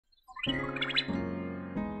Welcome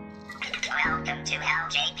to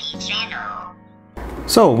LJP channel.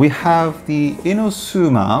 So we have the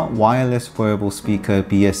Enuosuma wireless wearable speaker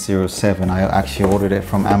BS07. I actually ordered it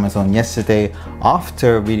from Amazon yesterday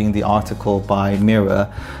after reading the article by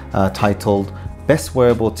Mirror titled Best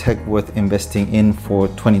Wearable Tech Worth Investing in for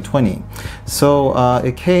 2020. So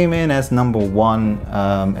it came in as #1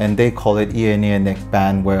 and they call it Ear&Ear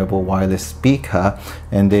Neckband wearable wireless speaker,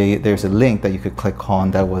 and there's a link that you could click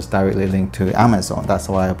on that was directly linked to Amazon. That's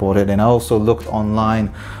why I bought it. And I also looked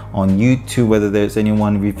online on YouTube whether there's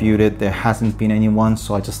anyone reviewed it. There hasn't been anyone,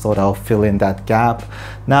 so I just thought I'll fill in that gap.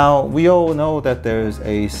 Now we all know that there's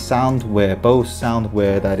a SoundWear, Bose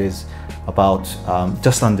SoundWear, that is about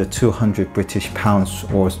just under 200 British pounds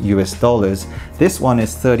or US dollars. This one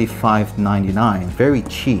is $35.99, very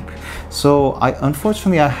cheap. So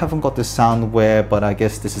unfortunately I haven't got the SoundWear, but I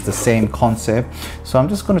guess this is the same concept. So I'm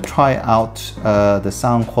just going to try out the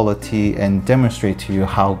sound quality and demonstrate to you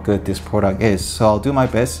how good this product is. So I'll do my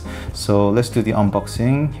best. So let's do the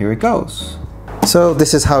unboxing. Here it goes. So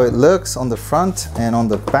this is how it looks on the front, and on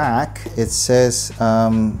the back it says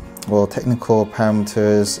well, technical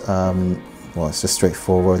parameters, well, it's just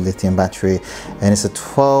straightforward lithium battery, and it's a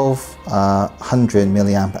 1200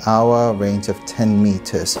 milliamp hour, range of 10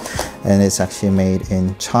 meters, and it's actually made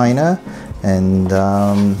in China. And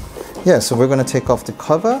yeah, so we're going to take off the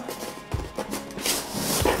cover.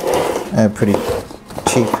 Pretty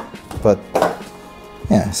cheap, but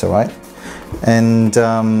yeah, it's all right. And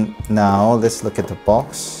now let's look at the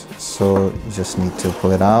box. So you just need to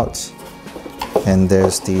pull it out. And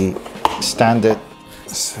there's the standard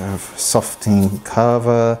sort of softening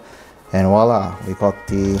cover, and voila, we got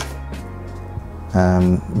the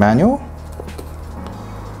manual.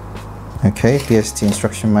 Okay, BST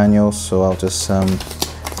instruction manual. So I'll just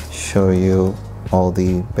show you all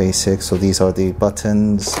the basics. So these are the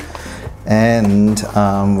buttons, and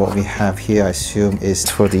what we have here, I assume, is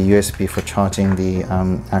for the USB for charging the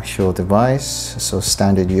actual device. So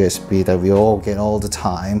standard USB that we all get all the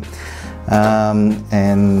time.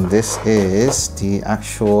 And this is the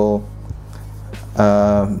actual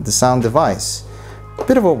the sound device.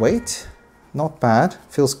 Bit of a weight, not bad,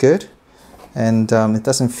 feels good, and it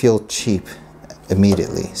doesn't feel cheap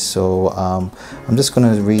immediately. So I'm just going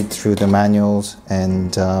to read through the manuals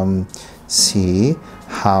and see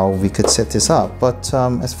how we could set this up. But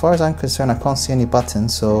as far as I'm concerned, I can't see any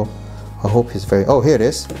buttons, so I hope it's very... Oh, here it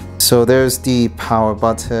is. So there's the power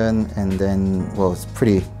button, and then, well, it's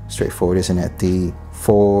pretty straightforward, isn't it? The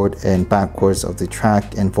forward and backwards of the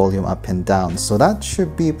track, and volume up and down. So that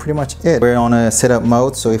should be pretty much it. We're on a setup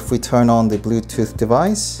mode, so if we turn on the Bluetooth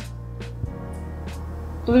device,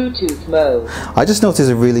 Bluetooth mode. I just noticed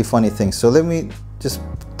a really funny thing. So let me just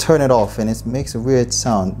turn it off, and it makes a weird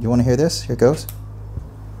sound. You want to hear this? Here it goes.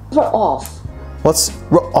 We're off. What's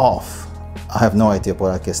off? I have no idea,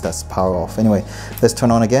 but I guess that's power off. Anyway, let's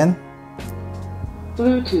turn on again.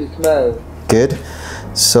 Bluetooth mode. Good.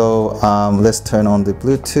 So let's turn on the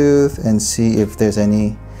Bluetooth and see if there's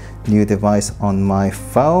any new device on my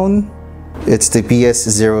phone. It's the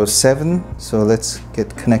BS07. So let's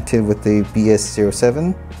get connected with the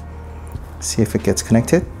BS07. See if it gets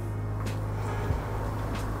connected.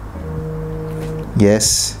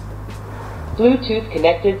 Yes. Bluetooth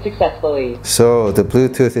connected successfully. So the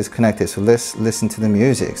Bluetooth is connected. So let's listen to the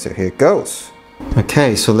music. So here it goes.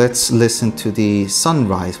 Okay, so let's listen to the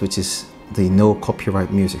Sunrise, which is the no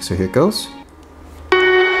copyright music. So here it goes.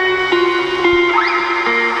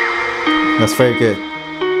 That's very good.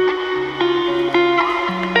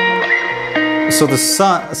 So the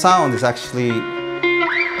sound is actually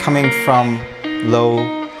coming from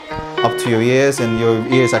low up to your ears, and your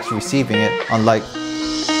ears actually receiving it, unlike...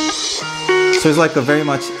 So it's like a very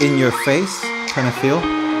much in your face kind of feel.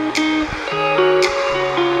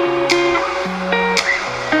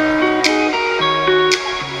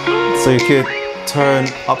 So you could turn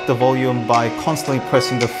up the volume by constantly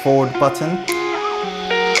pressing the forward button.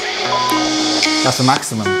 That's the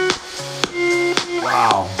maximum.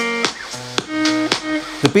 Wow.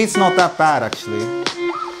 The beat's not that bad actually.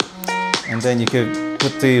 And then you could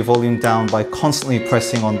put the volume down by constantly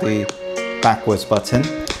pressing on the backwards button.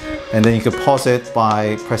 And then you could pause it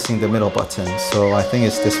by pressing the middle button. So I think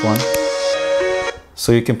it's this one.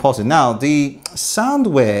 So you can pause it. Now the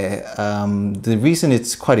SoundWear, the reason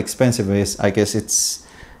it's quite expensive is, I guess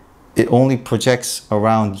it only projects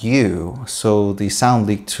around you. So the sound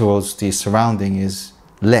leak towards the surrounding is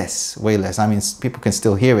less, way less. I mean, people can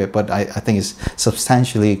still hear it, but I think it's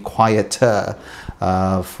substantially quieter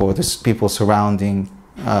for the people surrounding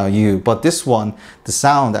you. But this one, the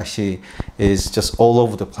sound actually is just all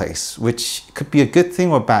over the place, which could be a good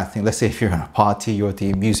thing or a bad thing. Let's say if you're in a party, you're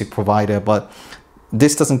the music provider, but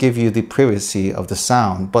this doesn't give you the privacy of the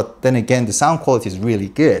sound. But then again, the sound quality is really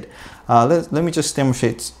good. Let me just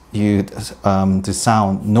demonstrate you the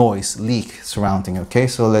sound noise leak surrounding. Okay,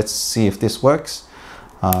 so let's see if this works.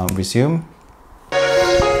 Resume.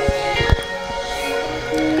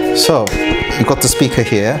 So you've got the speaker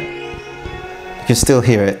here. You can still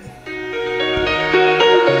hear it.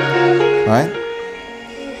 Right?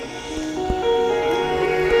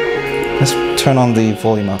 Let's turn on the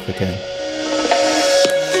volume up again.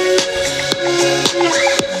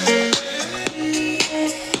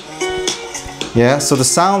 Yeah, so the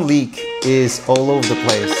sound leak is all over the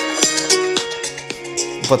place.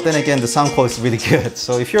 But then again, the sound quality is really good.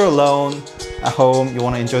 So if you're alone at home, you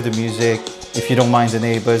want to enjoy the music, if you don't mind the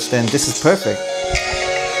neighbors, then this is perfect.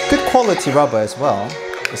 Good quality rubber as well.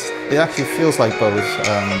 It actually feels like Bose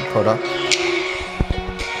product.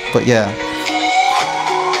 But yeah,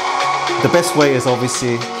 the best way is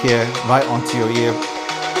obviously here, right onto your ear.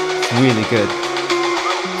 Really good.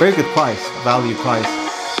 Very good price, value price.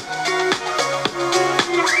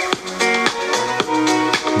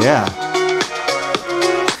 Yeah.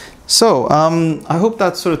 So I hope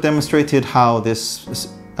that sort of demonstrated how this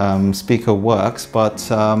speaker works,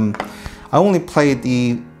 but I only played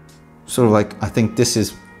the sort of like, I think this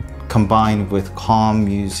is combined with calm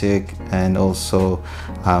music and also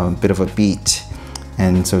a bit of a beat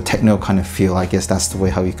and so techno kind of feel. I guess that's the way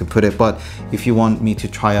how you could put it. But if you want me to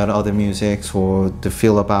try out other musics or the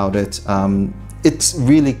feel about it, it's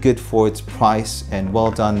really good for its price, and well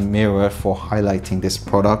done Mirror for highlighting this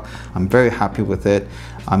product. I'm very happy with it.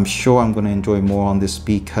 I'm sure I'm going to enjoy more on this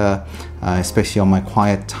speaker, especially on my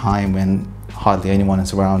quiet time when hardly anyone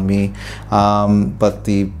is around me. But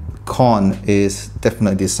the con is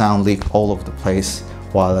definitely the sound leak all over the place,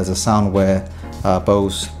 while as a SoundWear,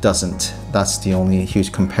 Bose doesn't. That's the only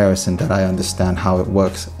huge comparison that I understand how it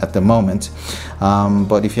works at the moment.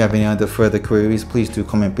 But if you have any other further queries, please do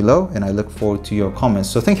comment below, and I look forward to your comments.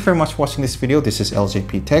 So thank you very much for watching this video. This is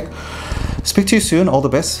LJP Tech. Speak to you soon. All the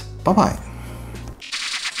best. Bye bye.